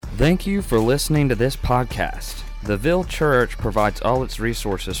Thank you for listening to this podcast. The Ville Church provides all its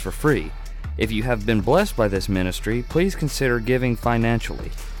resources for free. If you have been blessed by this ministry, please consider giving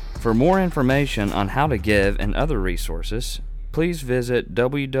financially. For more information on how to give and other resources, please visit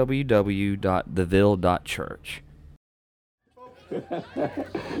www.theville.church.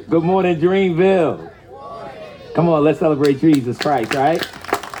 Good morning, Dreamville. Come on, let's celebrate Jesus Christ, right?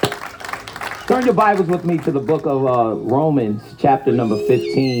 Turn your Bibles with me to the book of Romans, chapter number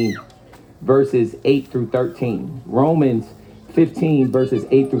 15, verses 8 through 13. Romans 15, verses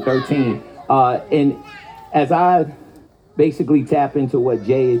 8 through 13. And as I basically tap into what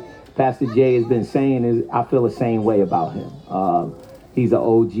Pastor Jay has been saying, is I feel the same way about him. He's an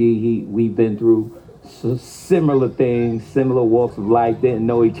OG. We've been through similar things, similar walks of life, didn't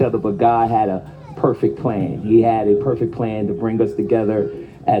know each other, but God had a perfect plan. He had a perfect plan to bring us together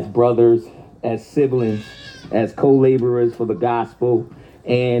as brothers, as siblings, as co-laborers for the gospel.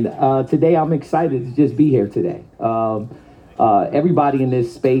 And today I'm excited to just be here today. Everybody in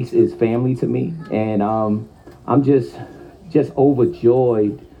this space is family to me, and I'm just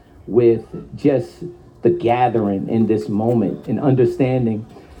overjoyed with just the gathering in this moment and understanding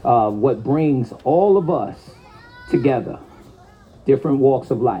what brings all of us together. Different walks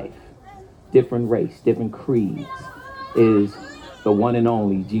of life, different race, different creeds, is the one and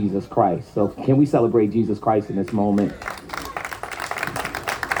only Jesus Christ. So can we celebrate Jesus Christ in this moment?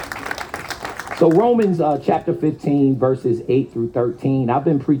 So Romans chapter 15, verses 8 through 13. I've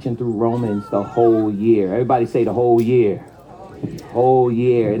been preaching through Romans the whole year. Everybody say the whole year. Whole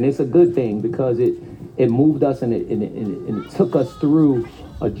year. And it's a good thing because it moved us and it took us through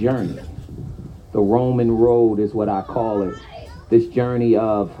a journey. The Roman road is what I call it. This journey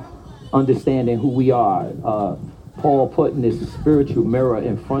of understanding who we are. Paul putting this spiritual mirror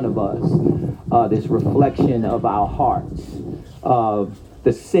in front of us, this reflection of our hearts,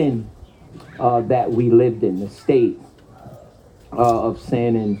 the sin that we lived in, the state of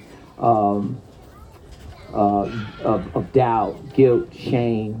sin and of doubt, guilt,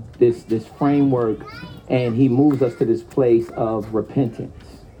 shame, this framework, and he moves us to this place of repentance.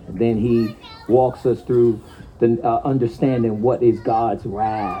 And then he walks us through the understanding what is God's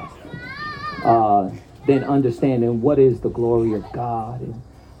wrath, then understanding what is the glory of God and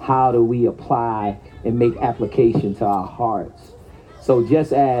how do we apply and make application to our hearts. So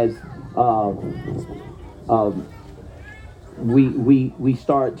just as we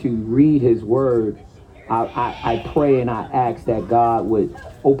start to read his word, I pray and I ask that God would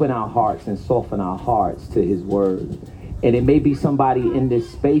open our hearts and soften our hearts to his word. And it may be somebody in this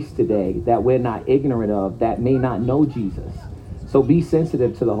space today that we're not ignorant of that may not know Jesus. So be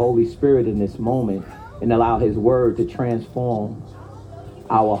sensitive to the Holy Spirit in this moment and allow his word to transform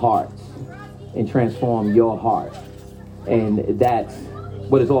our hearts and transform your heart. And that's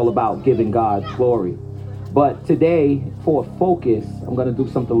what it's all about, giving God glory. But today, for a focus, I'm going to do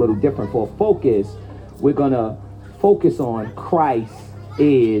something a little different. For a focus, we're going to focus on Christ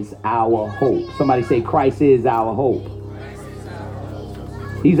is our hope. Somebody say, Christ is our hope.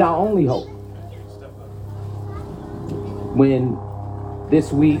 He's our only hope. When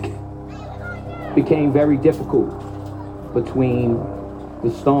this week became very difficult between the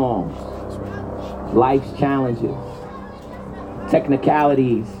storms, life's challenges,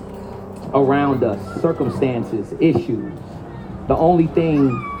 technicalities around us, circumstances, issues, the only thing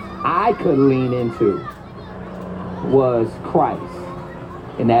I could lean into was Christ,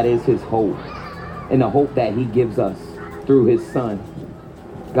 and that is his hope, and the hope that he gives us through his son,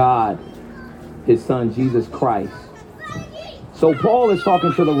 God, his son, Jesus Christ. So Paul is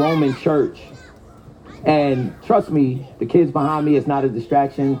talking to the Roman church, and trust me, the kids behind me is not a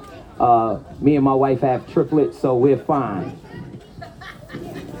distraction. Me and my wife have triplets, so we're fine.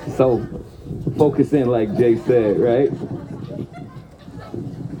 So focus in like Jay said, right?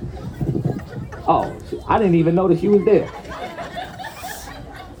 Oh, I didn't even notice you was there.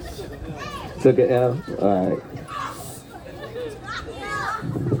 Took an L. All right.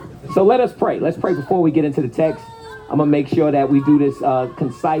 So let us pray. Let's pray before we get into the text. I'm going to make sure that we do this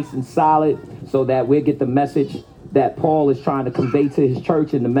concise and solid so that we'll get the message that Paul is trying to convey to his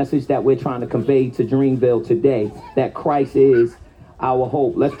church and the message that we're trying to convey to Dreamville today, that Christ is our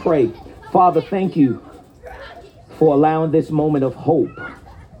hope. Let's pray. Father, thank you for allowing this moment of hope,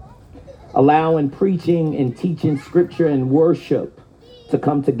 allowing preaching and teaching scripture and worship to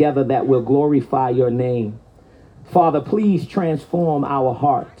come together that will glorify your name. Father, please transform our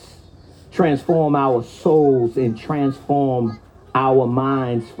hearts, transform our souls, and transform our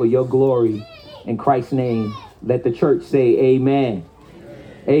minds for your glory. In Christ's name, let the church say amen.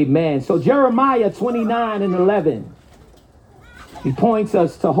 Amen. So Jeremiah 29:11. He points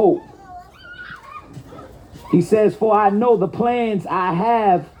us to hope. He says, for I know the plans I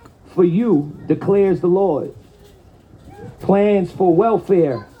have for you, declares the Lord. Plans for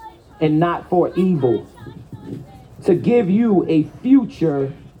welfare and not for evil, to give you a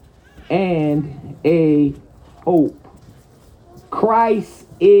future and a hope. Christ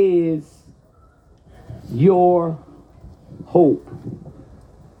is your hope.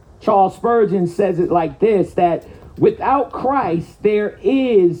 Charles Spurgeon says it like this, that without Christ, there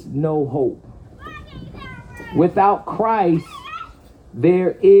is no hope. Without Christ,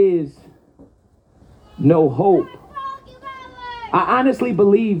 there is no hope. I honestly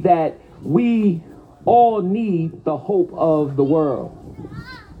believe that we all need the hope of the world.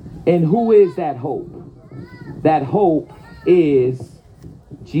 And who is that hope? That hope is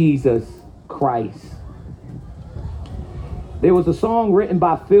Jesus Christ. There was a song written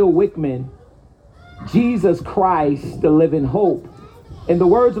by Phil Wickman, Jesus Christ, the living hope. And the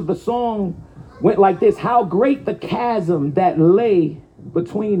words of the song went like this: how great the chasm that lay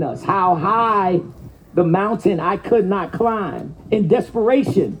between us, how high the mountain I could not climb. In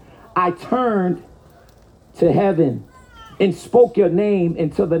desperation, I turned to heaven and spoke your name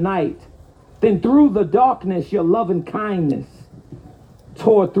into the night. Then through the darkness, your loving kindness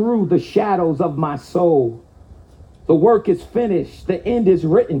tore through the shadows of my soul. The work is finished. The end is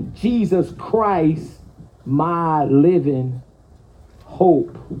written. Jesus Christ, my living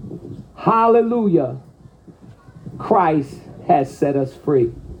hope. Hallelujah. Christ has set us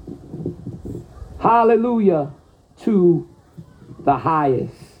free. Hallelujah to the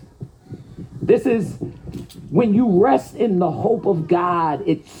highest. This is when you rest in the hope of God,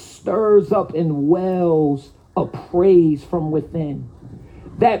 it stirs up in wells of praise from within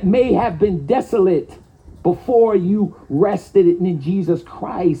that may have been desolate before you rested in Jesus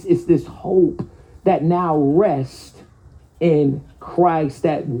Christ. It's this hope that now rests in Christ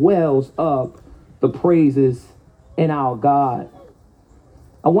that wells up the praises in our God.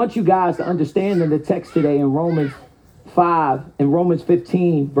 I want you guys to understand in the text today in Romans 5 and Romans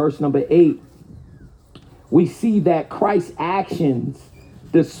 15, verse number 8, we see that Christ's actions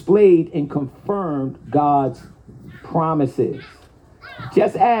displayed and confirmed God's promises.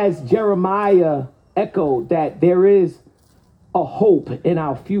 Just as Jeremiah echoed that there is a hope in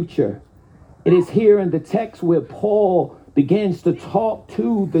our future, it is here in the text where Paul begins to talk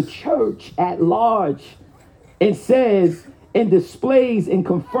to the church at large and says and displays and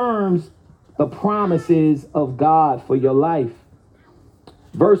confirms the promises of God for your life.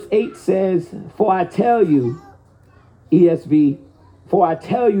 Verse 8 says, for I tell you, ESV, for I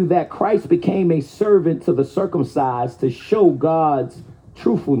tell you that Christ became a servant to the circumcised to show God's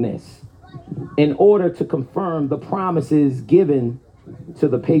truthfulness in order to confirm the promises given to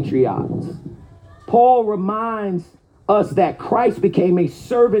the patriarchs. Paul reminds us that Christ became a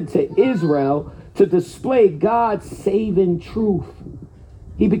servant to Israel to display God's saving truth.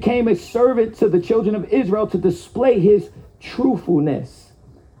 He became a servant to the children of Israel to display his truthfulness.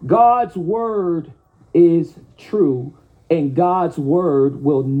 God's word is true, and God's word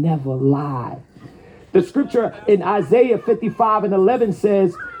will never lie. The scripture in Isaiah 55 and 11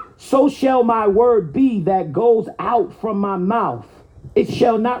 says, so shall my word be that goes out from my mouth. It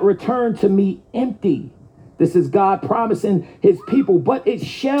shall not return to me empty. This is God promising his people, but it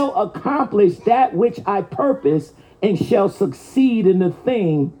shall accomplish that which I purpose and shall succeed in the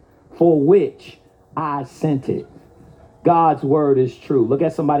thing for which I sent it. God's word is true. Look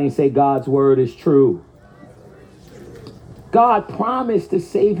at somebody and say, God's word is true. God promised to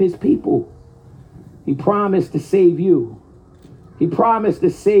save his people. He promised to save you. He promised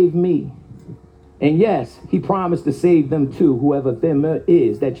to save me. And yes, he promised to save them too, whoever them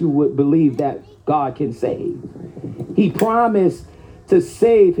is, that you would believe that God can save. He promised to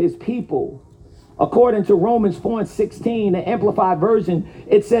save his people. According to Romans 4 and 16, the Amplified Version,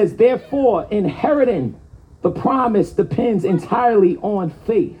 it says, therefore, inheriting the promise depends entirely on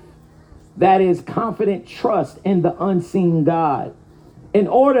faith. That is confident trust in the unseen God, in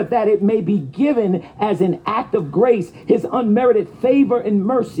order that it may be given as an act of grace, his unmerited favor and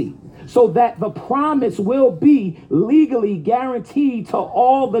mercy, so that the promise will be legally guaranteed to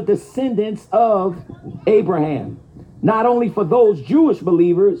all the descendants of Abraham, not only for those Jewish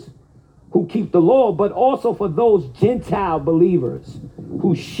believers who keep the law, but also for those Gentile believers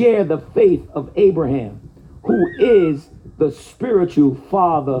who share the faith of Abraham, who is the spiritual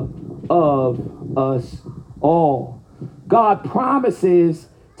father of us all. God promises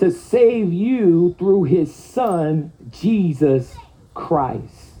to save you through his son, Jesus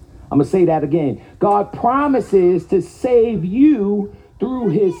Christ. I'm going to say that again. God promises to save you through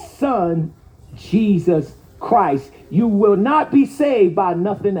his son, Jesus Christ, you will not be saved by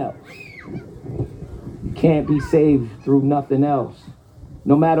nothing else. You can't be saved through nothing else.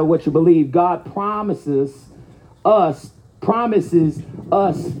 No matter what you believe, God promises us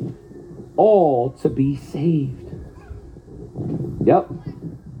all to be saved. Yep.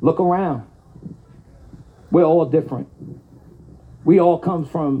 Look around. We're all different. We all come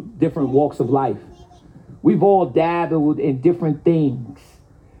from different walks of life. We've all dabbled in different things.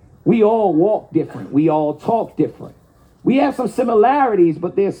 We all walk different. We all talk different. We have some similarities,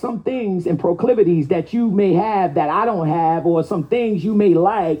 but there's some things and proclivities that you may have that I don't have, or some things you may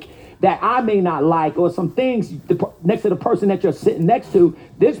like that I may not like, or some things next to the person that you're sitting next to.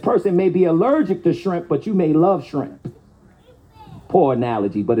 This person may be allergic to shrimp, but you may love shrimp. Poor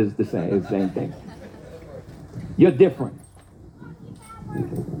analogy, but it's the same thing. You're different.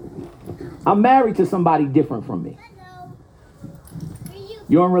 I'm married to somebody different from me.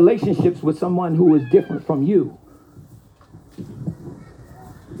 You're in relationships with someone who is different from you.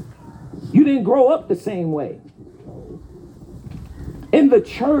 You didn't grow up the same way. In the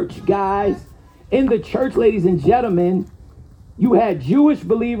church, guys, in the church, ladies and gentlemen, you had Jewish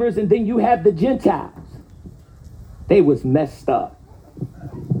believers and then you had the Gentiles. They was messed up.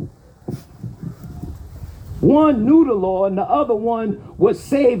 One knew the Lord and the other one was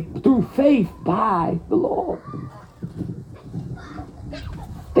saved through faith by the Lord.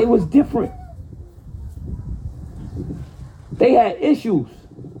 They was different. They had issues.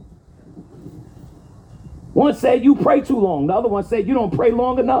 One said you pray too long. The other one said you don't pray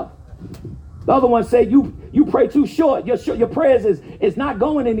long enough. The other one said you pray too short. Your prayers is not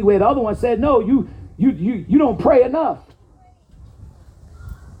going anywhere. The other one said no, you don't pray enough.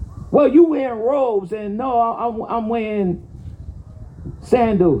 Well, you wearing robes and no, I'm wearing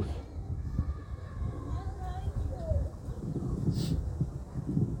sandals.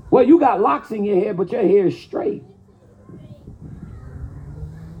 Well, you got locks in your hair, but your hair is straight.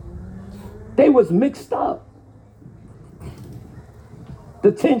 They was mixed up.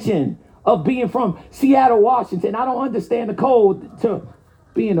 The tension of being from Seattle, Washington. I don't understand the code to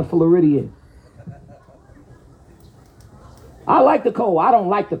being a Floridian. I like the cold. I don't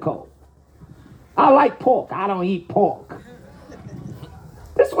like the cold. I like pork. I don't eat pork.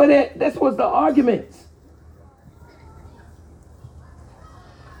 This was the arguments.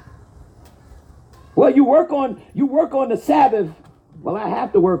 Well, you work on the Sabbath. Well, I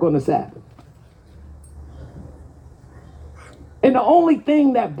have to work on the Sabbath. And the only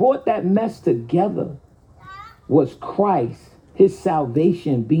thing that brought that mess together was Christ, his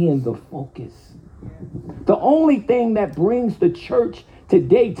salvation being the focus. The only thing that brings the church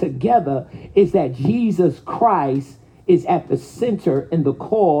today together is that Jesus Christ is at the center and the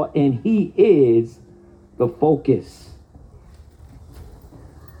core, and he is the focus.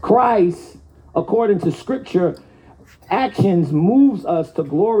 Christ, according to scripture, actions moves us to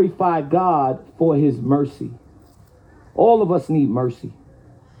glorify God for his mercy. All of us need mercy.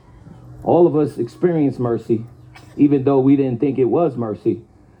 All of us experience mercy, even though we didn't think it was mercy,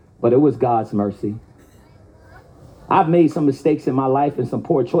 but it was God's mercy. I've made some mistakes in my life and some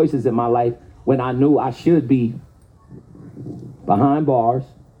poor choices in my life when I knew I should be behind bars.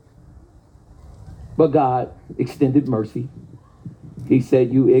 But God extended mercy. He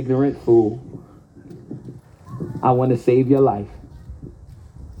said, you ignorant fool, I want to save your life.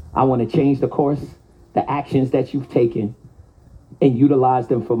 I want to change the course, the actions that you've taken, and utilize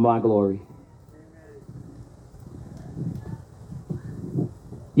them for my glory.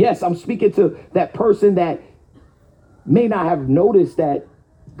 Yes, I'm speaking to that person that may not have noticed that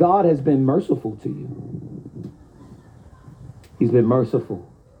God has been merciful to you. He's been merciful.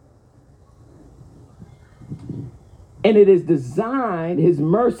 And it is designed, his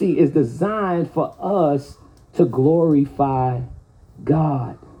mercy is designed for us to glorify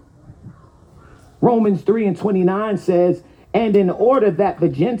God. Romans 3:29 says, and in order that the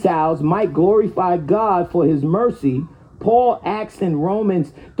Gentiles might glorify God for his mercy, Paul asks in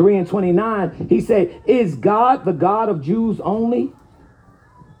Romans 3:29, he said, is God the God of Jews only?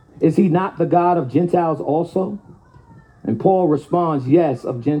 Is he not the God of Gentiles also? And Paul responds, yes,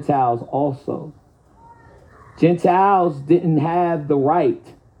 of Gentiles also. Gentiles didn't have the right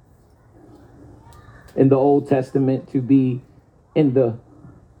in the Old Testament to be in the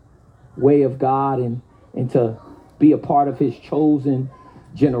way of God and to be a part of his chosen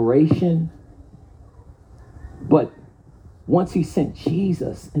generation. But once he sent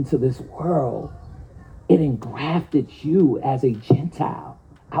Jesus into this world, it engrafted you as a Gentile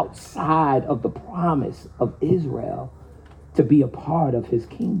outside of the promise of Israel to be a part of his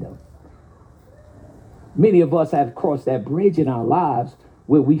kingdom. Many of us have crossed that bridge in our lives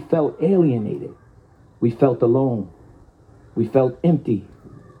where we felt alienated. We felt alone. We felt empty.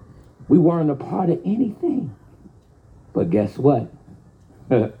 We weren't a part of anything. But guess what?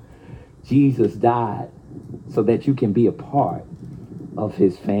 Jesus died so that you can be a part of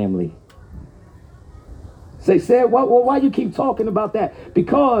his family. Say, Ced, why you keep talking about that?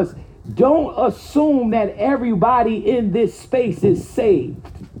 Because don't assume that everybody in this space is saved.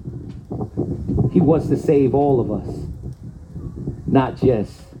 He wants to save all of us, not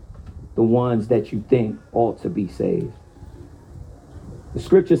just the ones that you think ought to be saved. The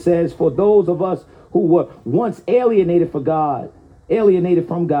scripture says, for those of us who were once alienated from God,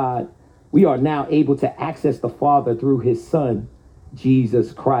 we are now able to access the Father through his Son,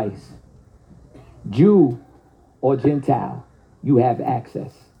 Jesus Christ. Jew or Gentile, you have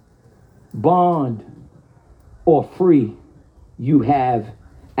access. Bond or free, you have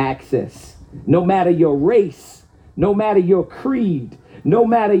access. No matter your race, no matter your creed, no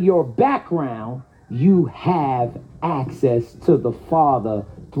matter your background, you have access to the Father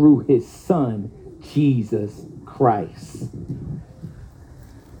through his Son, Jesus Christ.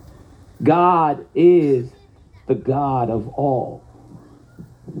 God is the God of all.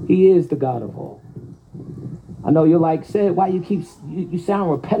 He is the God of all. I know you're like, Ced, why you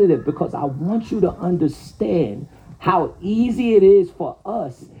sound repetitive? Because I want you to understand how easy it is for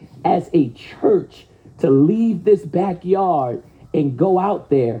us as a church to leave this backyard and go out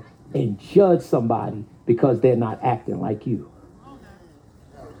there and judge somebody because they're not acting like you.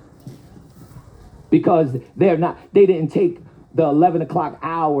 Because they didn't take the 11 o'clock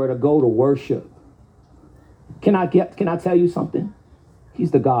hour to go to worship. Can I tell you something?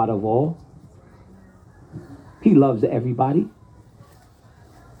 He's the God of all. He loves everybody.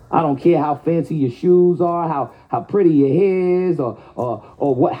 I don't care how fancy your shoes are, how pretty your hair is, or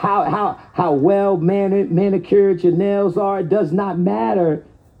what how well manicured your nails are. It does not matter.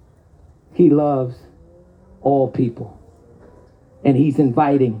 He loves all people. And he's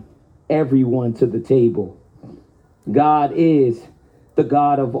inviting everyone to the table. God is the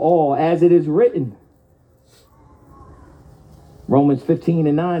God of all, as it is written. Romans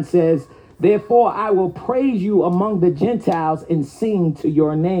 15:9 says, therefore I will praise you among the Gentiles and sing to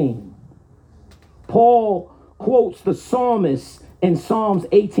your name. Paul quotes the psalmist in Psalms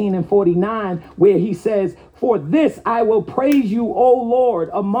 18:49, where he says, for this I will praise you, O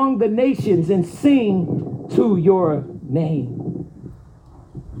Lord, among the nations and sing to your name.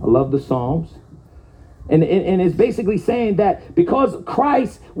 I love the Psalms. And it's basically saying that because of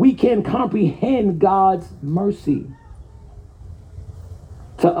Christ, we can comprehend God's mercy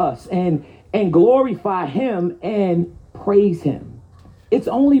to us and glorify him and praise him. It's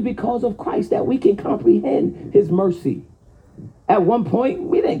only because of Christ that we can comprehend his mercy. At one point,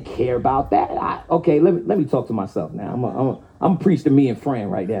 we didn't care about that. Let me talk to myself now. I'm preaching to me and Fran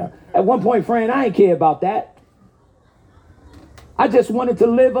right now. At one point, Fran, I didn't care about that. I just wanted to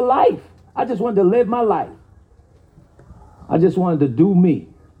live a life. I just wanted to live my life. I just wanted to do me.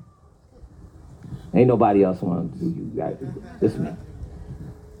 Ain't nobody else wanted to do you guys. This me.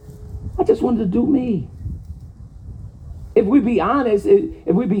 I just wanted to do me. If we be honest,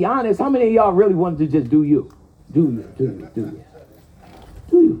 how many of y'all really wanted to just do you? Do you?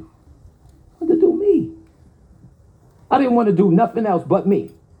 I wanted to do me. I didn't want to do nothing else but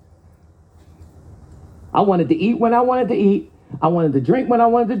me. I wanted to eat when I wanted to eat. I wanted to drink when I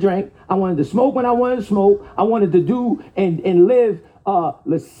wanted to drink. I wanted to smoke when I wanted to smoke. I wanted to do and live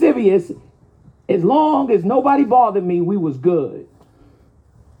lascivious. As long as nobody bothered me, we was good.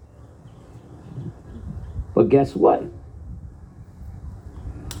 But guess what?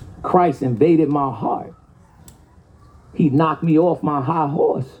 Christ invaded my heart. He knocked me off my high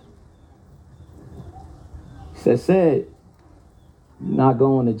horse. He said, you're not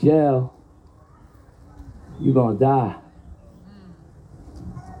going to jail. You're going to die.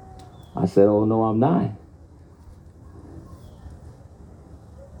 I said, oh, no, I'm not.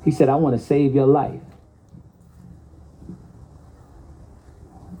 He said, I want to save your life.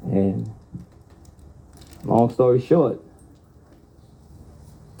 And long story short,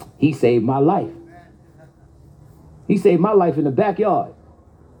 he saved my life. He saved my life in the backyard.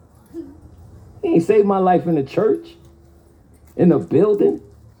 He ain't saved my life in the church, in the building.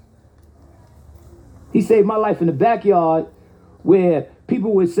 He saved my life in the backyard where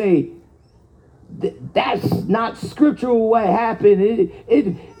people would say, that's not scriptural what happened.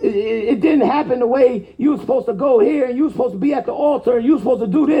 It didn't happen the way you were supposed to go here, and you were supposed to be at the altar, and you were supposed to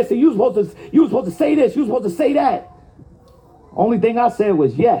do this, and you were supposed to say this, you were supposed to say that. Only thing I said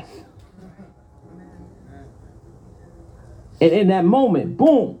was yes. And in that moment,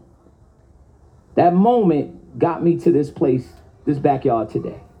 boom, that moment got me to this place, this backyard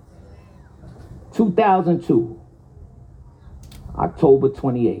today. 2002, October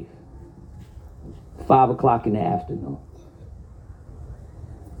 28th, 5 o'clock in the afternoon.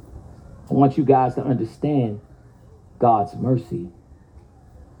 I want you guys to understand God's mercy.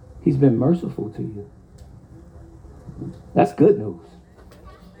 He's been merciful to you. That's good news.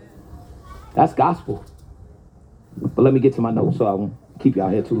 That's gospel. But let me get to my notes so I won't keep y'all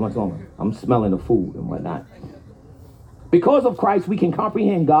here too much longer. I'm smelling the food and whatnot. Because of Christ, we can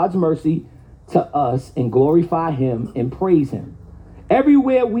comprehend God's mercy to us and glorify him and praise him.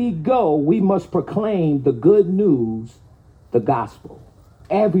 Everywhere we go, we must proclaim the good news, the gospel.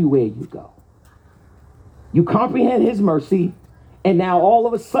 Everywhere you go. You comprehend his mercy, and now all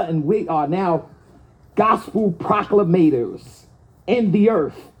of a sudden we are now gospel proclamators in the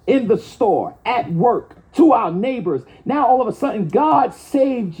earth, in the store, at work, to our neighbors. Now all of a sudden God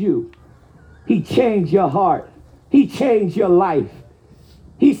saved you. He changed your heart. He changed your life.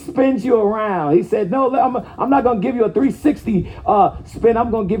 He spins you around. He said, no, I'm not going to give you a 360 spin. I'm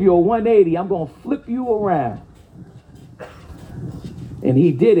going to give you a 180. I'm going to flip you around. And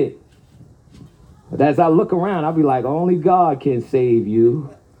he did it. But as I look around, I'll be like, only God can save you.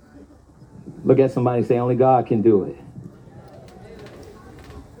 Look at somebody and say, only God can do it.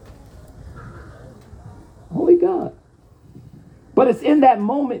 Only God. But it's in that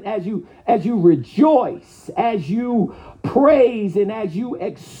moment as you rejoice, as you praise, and as you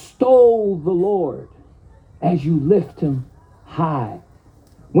extol the Lord, as you lift him high.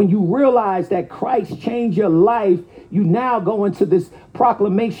 When you realize that Christ changed your life, you now go into this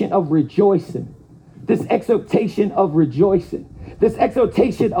proclamation of rejoicing, this exhortation of rejoicing, this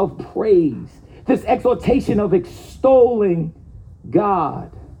exhortation of praise, this exhortation of extolling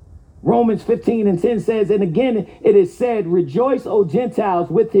God. Romans 15:10 says, and again it is said, rejoice, O Gentiles,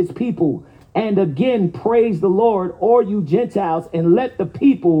 with his people. And again, praise the Lord, or you Gentiles, and let the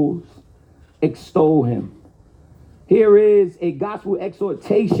peoples extol him. Here is a gospel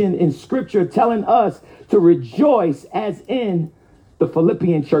exhortation in scripture telling us to rejoice, as in the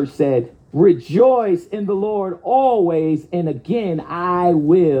Philippian church said, rejoice in the Lord always. And again, I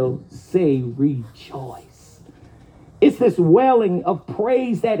will say rejoice. It's this welling of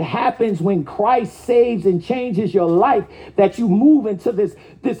praise that happens when Christ saves and changes your life, that you move into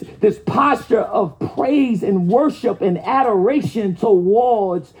this posture of praise and worship and adoration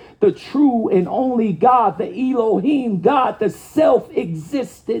towards the true and only God, the Elohim God, the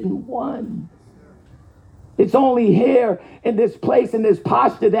self-existent one. It's only here in this place, in this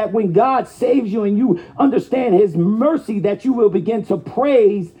posture, that when God saves you and you understand his mercy, that you will begin to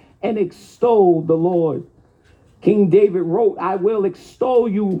praise and extol the Lord. King David wrote, I will extol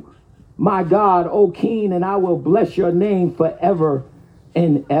you, my God, O King, and I will bless your name forever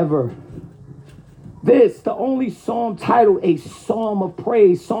and ever. This, the only psalm titled a psalm of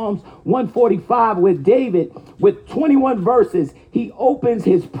praise, Psalms 145, with David, with 21 verses, he opens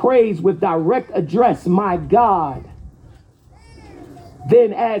his praise with direct address, my God.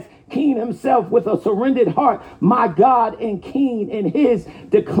 Then as King himself, with a surrendered heart, my God and King, and his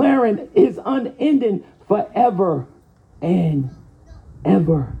declaring his unending forever and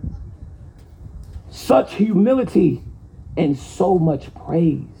ever. Such humility and so much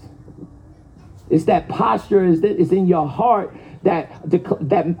praise. It's that posture is in your heart that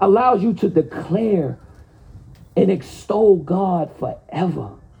allows you to declare and extol God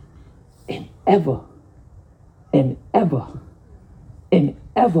forever and ever and ever and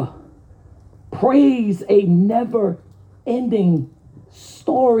ever. Praise a never-ending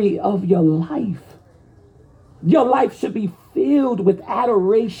story of your life. Your life should be filled with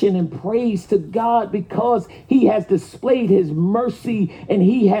adoration and praise to God because he has displayed his mercy and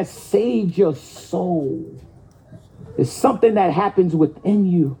he has saved your soul. It's something that happens within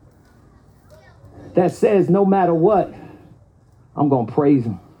you that says, no matter what, I'm going to praise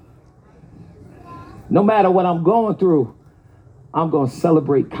him. No matter what I'm going through, I'm going to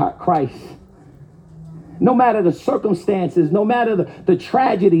celebrate Christ. No matter the circumstances, no matter the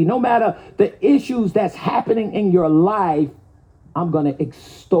tragedy, no matter the issues that's happening in your life, I'm going to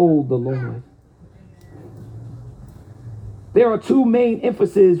extol the Lord. There are two main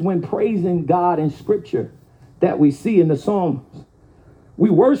emphases when praising God in Scripture that we see in the Psalms. We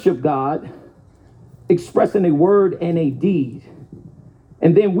worship God, expressing a word and a deed.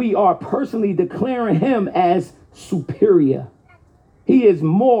 And then we are personally declaring him as superior. He is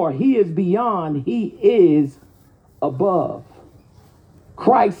more, he is beyond, he is above.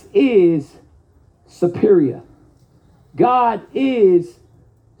 Christ is superior. God is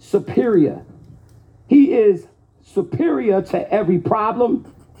superior. He is superior to every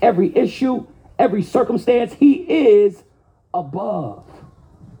problem, every issue, every circumstance. He is above.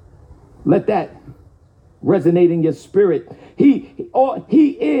 Let that resonate in your spirit. He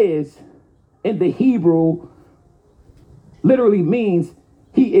is, in the Hebrew, literally means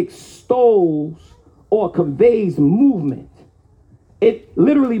he extols or conveys movement. It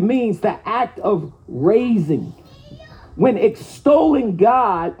literally means the act of raising. When extolling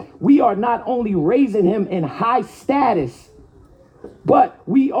God, we are not only raising him in high status, but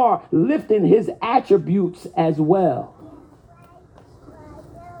we are lifting his attributes as well.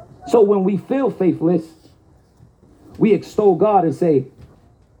 So when we feel faithless, we extol God and say,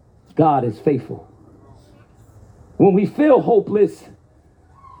 God is faithful. When we feel hopeless,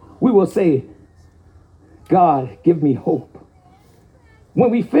 we will say, God, give me hope. When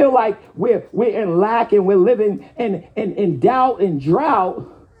we feel like we're in lack and we're living in doubt and drought,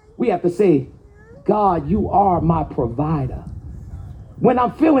 we have to say, God, you are my provider. When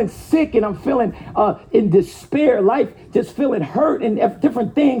I'm feeling sick and I'm feeling in despair, life just feeling hurt and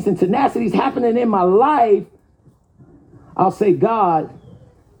different things and tenacities happening in my life, I'll say, God,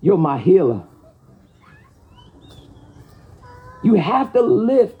 you're my healer. You have to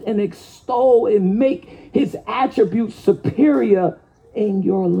lift and extol and make his attributes superior in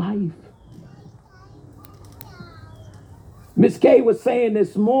your life. Miss Kay was saying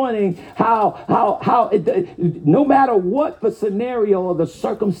this morning how no matter what the scenario or the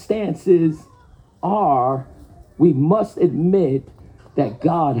circumstances are, we must admit that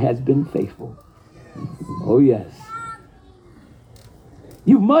God has been faithful. Oh yes.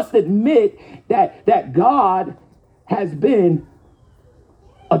 You must admit that God has been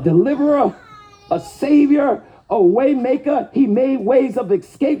a deliverer, a savior, a way maker. He made ways of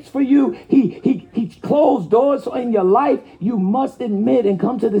escapes for you. He closed doors in your life. You must admit and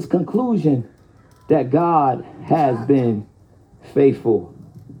come to this conclusion that God has been faithful.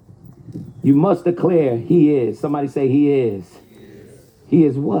 You must declare he is. Somebody say he is. He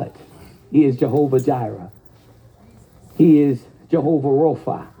is what? He is Jehovah Jireh. He is Jehovah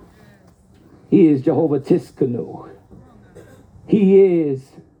Rapha. He is Jehovah Tiskanu. He is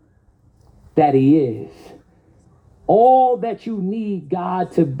that he is. All that you need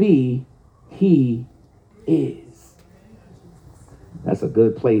God to be, he is. That's a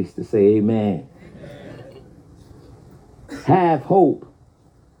good place to say amen. Have hope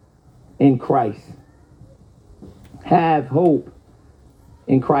in Christ. Have hope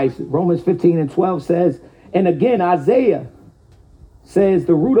in Christ. Romans 15:12 says, and again, Isaiah says,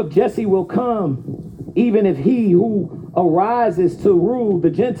 the root of Jesse will come, even if he who arises to rule the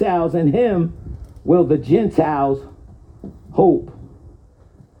Gentiles, and him will the Gentiles hope.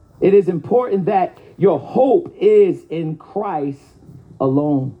 It is important that your hope is in Christ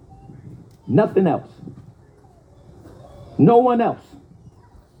alone. Nothing else. No one else.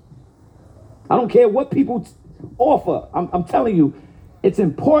 I don't care what people offer. I'm telling you, it's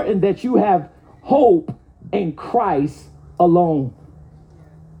important that you have hope in Christ alone.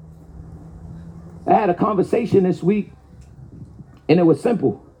 I had a conversation this week, and it was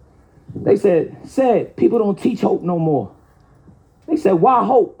simple. They said, people don't teach hope no more. They said, why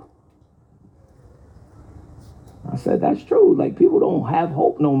hope? I said, that's true. Like, people don't have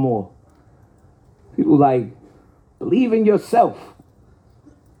hope no more. People believe in yourself.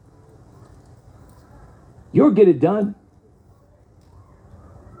 You'll get it done.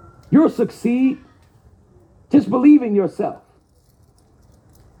 You'll succeed. Just believe in yourself.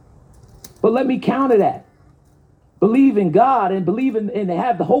 But let me counter that. Believe in God and believe in and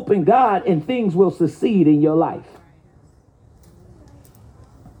have the hope in God, and things will succeed in your life.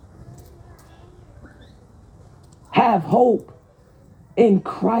 Have hope in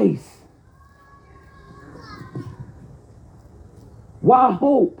Christ. Why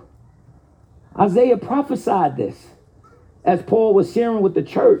hope? Isaiah prophesied this as Paul was sharing with the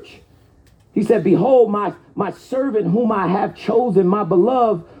church. He said, behold, my servant whom I have chosen, my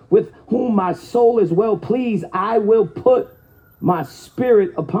beloved, with whom my soul is well pleased. I will put my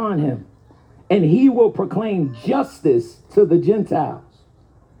spirit upon him, and he will proclaim justice to the Gentiles.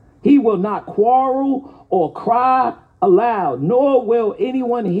 He will not quarrel or cry aloud, nor will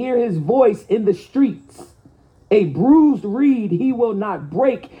anyone hear his voice in the streets. A bruised reed he will not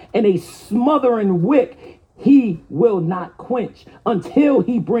break, and a smothering wick he will not quench, until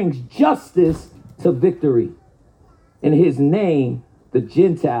he brings justice to victory. In his name, the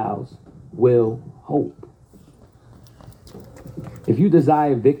Gentiles will hope. If you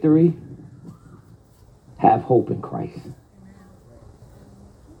desire victory, have hope in Christ.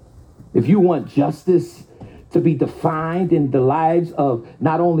 If you want justice to be defined in the lives of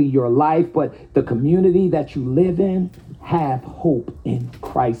not only your life, but the community that you live in. Have hope in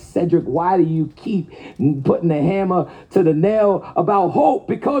Christ. Cedric, why do you keep putting the hammer to the nail about hope?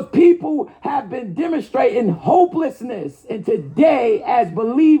 Because people have been demonstrating hopelessness. And today, as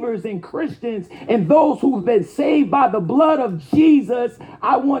believers and Christians and those who've been saved by the blood of Jesus,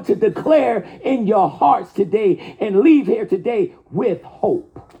 I want to declare in your hearts today and leave here today with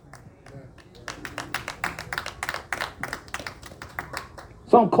hope.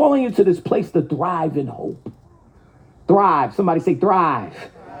 So I'm calling you to this place to thrive in hope. Thrive. Somebody say thrive.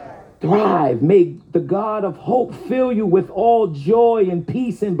 Thrive. May the God of hope fill you with all joy and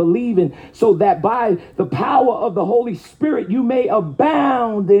peace in believing, so that by the power of the Holy Spirit you may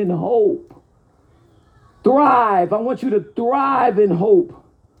abound in hope. Thrive. I want you to thrive in hope.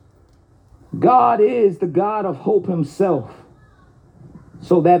 God is the God of hope himself.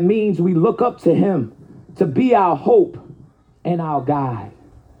 So that means we look up to him to be our hope and our guide.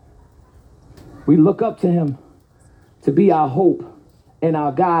 We look up to him to be our hope and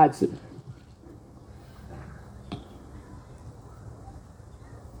our guide.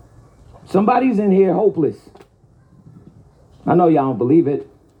 Somebody's in here hopeless. I know y'all don't believe it,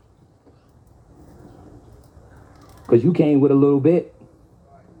 because you came with a little bit.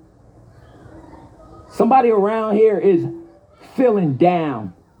 Somebody around here is feeling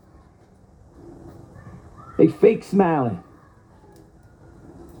down. They fake smiling.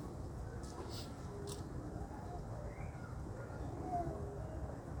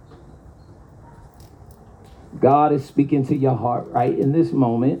 God is speaking to your heart right in this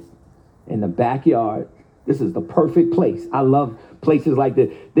moment, in the backyard. This is the perfect place. I love places like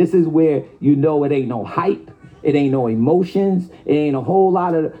this. This is where you know it ain't no hype. It ain't no emotions. It ain't a whole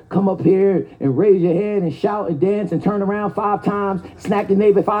lot of come up here and raise your head and shout and dance and turn around 5 times, smack your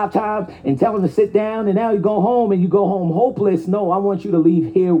neighbor 5 times and tell him to sit down, and now you go home and you go home hopeless. No, I want you to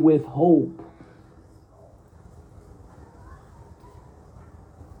leave here with hope.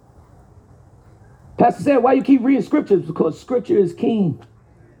 Pastor said, why you keep reading scriptures? Because scripture is king.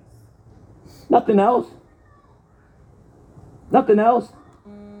 Nothing else. Nothing else.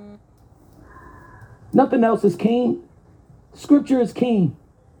 Nothing else is king. Scripture is king.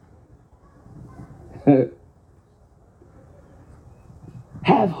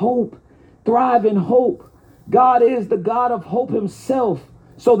 Have hope. Thrive in hope. God is the God of hope himself.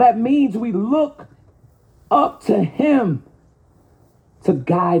 So that means we look up to him to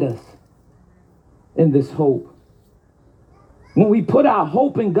guide us in this hope. When we put our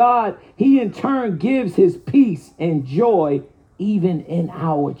hope in God, he in turn gives his peace and joy even in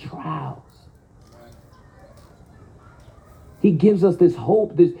our trials. He gives us this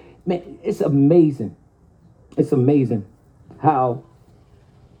hope. Man, it's amazing. It's amazing how,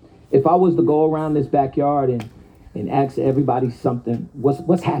 if I was to go around this backyard and ask everybody something,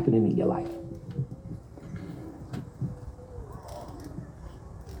 what's happening in your life?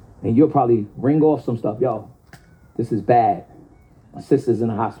 And you'll probably ring off some stuff. Yo, this is bad. My sister's in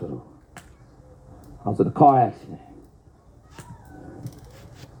the hospital. I was in a car accident.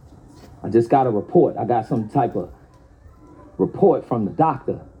 I just got a report. I got some type of report from the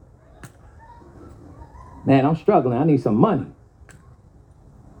doctor. Man, I'm struggling. I need some money.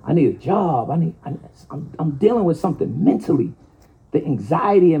 I need a job. I'm dealing with something mentally. The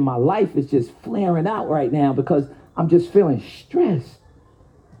anxiety in my life is just flaring out right now because I'm just feeling stressed.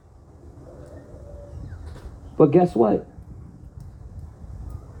 But guess what?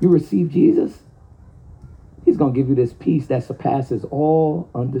 You receive Jesus, he's going to give you this peace that surpasses all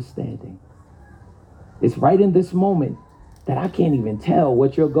understanding. It's right in this moment that I can't even tell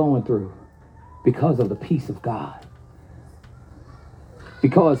what you're going through because of the peace of God.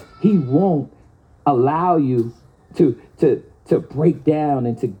 Because he won't allow you to break down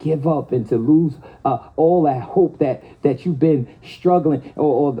and to give up and to lose all that hope that you've been struggling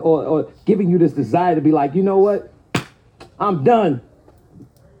or giving you this desire to be like, you know what? I'm done.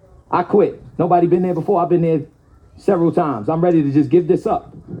 I quit. Nobody been there before. I've been there several times. I'm ready to just give this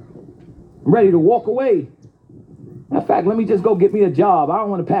up. I'm ready to walk away. In fact, let me just go get me a job. I don't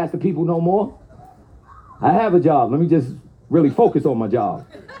want to pass to people no more. I have a job. Let me just really focus on my job.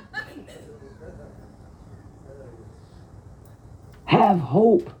 Have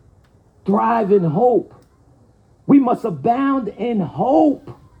hope. Thrive in hope. We must abound in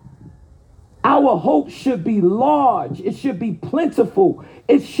hope. Our hope should be large. It should be plentiful.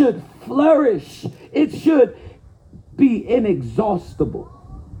 It should flourish. It should be inexhaustible.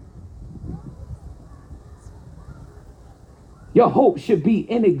 Your hope should be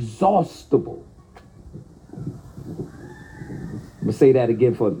inexhaustible. I'm going to say that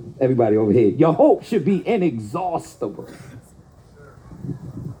again for everybody over here. Your hope should be inexhaustible.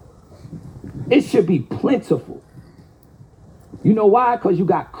 It should be plentiful. You know why? Because you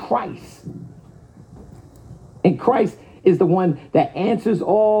got Christ. And Christ is the one that answers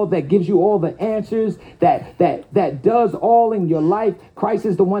all, that gives you all the answers, that does all in your life. Christ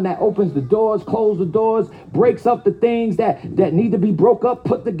is the one that opens the doors, closes the doors, breaks up the things that need to be broke up,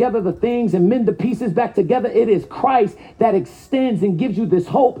 put together the things and mend the pieces back together. It is Christ that extends and gives you this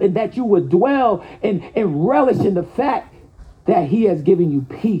hope, and that you would dwell and relish in the fact that he has given you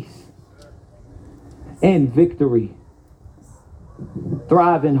peace and victory.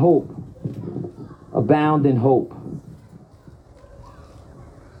 Thrive in hope. Abound in hope.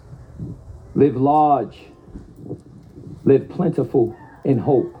 Live large. Live plentiful in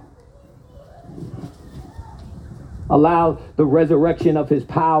hope. Allow the resurrection of his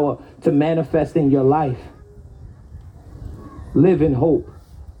power to manifest in your life. Live in hope.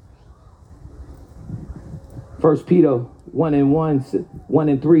 1 Peter 1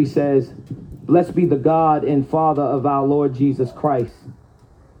 and 3 says, "Blessed be the God and Father of our Lord Jesus Christ.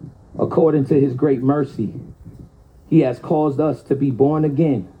 According to his great mercy, he has caused us to be born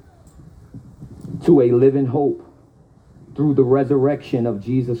again to a living hope through the resurrection of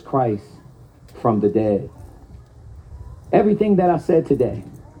Jesus Christ from the dead." Everything that I said today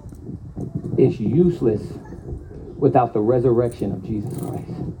is useless without the resurrection of Jesus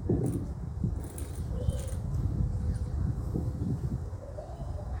Christ.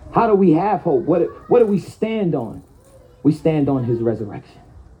 How do we have hope? What do we stand on? We stand on his resurrection.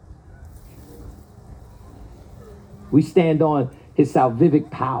 We stand on his salvific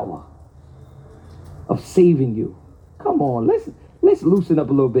power of saving you. Come on, let's loosen up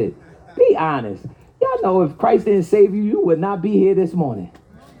a little bit. Be honest. Y'all know if Christ didn't save you, you would not be here this morning.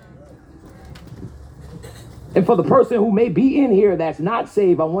 And for the person who may be in here that's not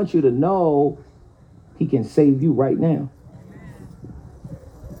saved, I want you to know he can save you right now.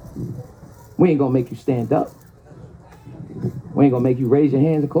 We ain't gonna make you stand up. We ain't gonna make you raise your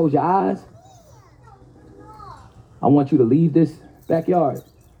hands and close your eyes. I want you to leave this backyard,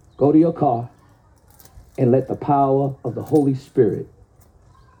 go to your car, and let the power of the Holy Spirit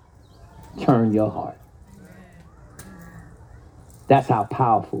turn your heart. That's how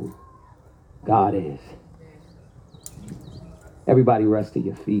powerful God is. Everybody rest to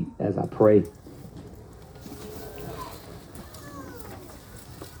your feet as I pray.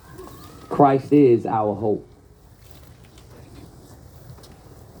 Christ is our hope.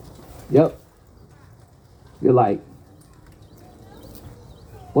 Yep. You're like,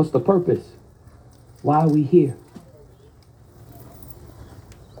 what's the purpose? Why are we here?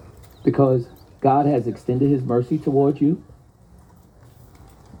 Because God has extended his mercy towards you.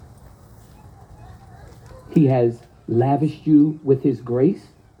 He has lavished you with his grace.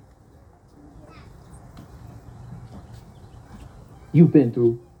 You've been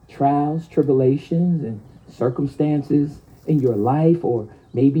through trials, tribulations, and circumstances in your life, or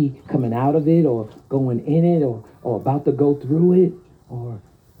maybe coming out of it, or going in it, or about to go through it, or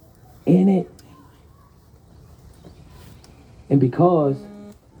in it. And because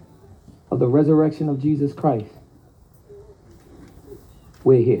of the resurrection of Jesus Christ,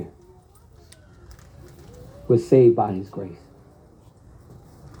 we're here. We're saved by his grace.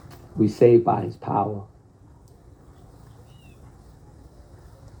 We're saved by his power.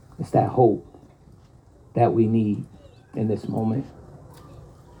 It's that hope that we need in this moment.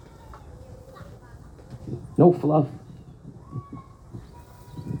 No fluff.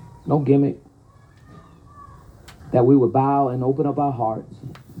 No gimmick. That we would bow and open up our hearts.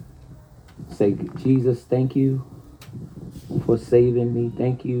 Say, Jesus, thank you for saving me.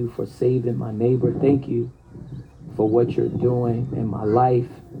 Thank you for saving my neighbor. Thank you for what you're doing in my life.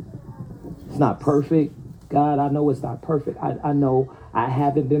 It's not perfect. God, I know it's not perfect. I know I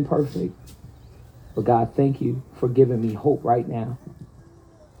haven't been perfect. But God, thank you for giving me hope right now.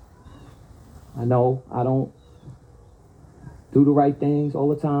 I know I don't do the right things all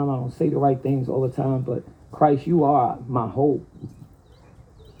the time. I don't say the right things all the time. But Christ, you are my hope.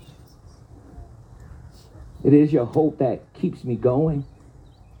 It is your hope that keeps me going.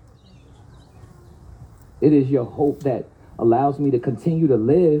 It is your hope that allows me to continue to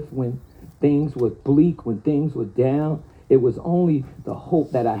live when things were bleak, when things were down. It was only the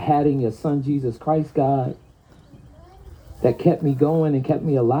hope that I had in your son, Jesus Christ, God, that kept me going and kept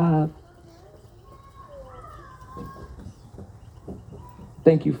me alive.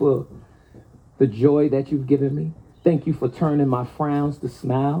 Thank you for the joy that you've given me. Thank you for turning my frowns to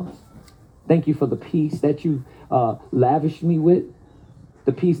smiles. Thank you for the peace that you lavished me with,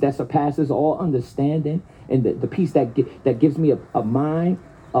 the peace that surpasses all understanding. and the peace that gives me a mind,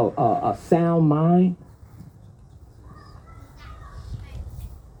 a sound mind.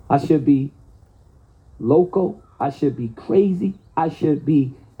 I should be loco. I should be crazy. I should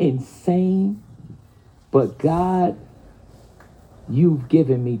be insane. But God, you've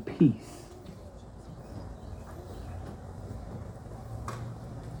given me peace.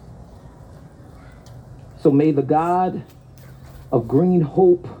 So may the God of green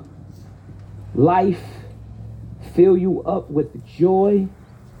hope, life, fill you up with joy,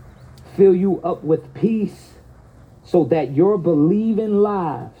 fill you up with peace, so that your believing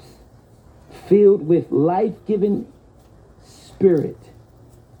lives, filled with life-giving Spirit,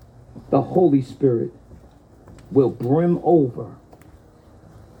 the Holy Spirit, will brim over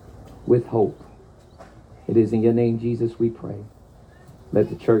with hope. It is in your name, Jesus, we pray. Let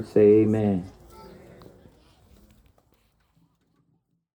the church say amen.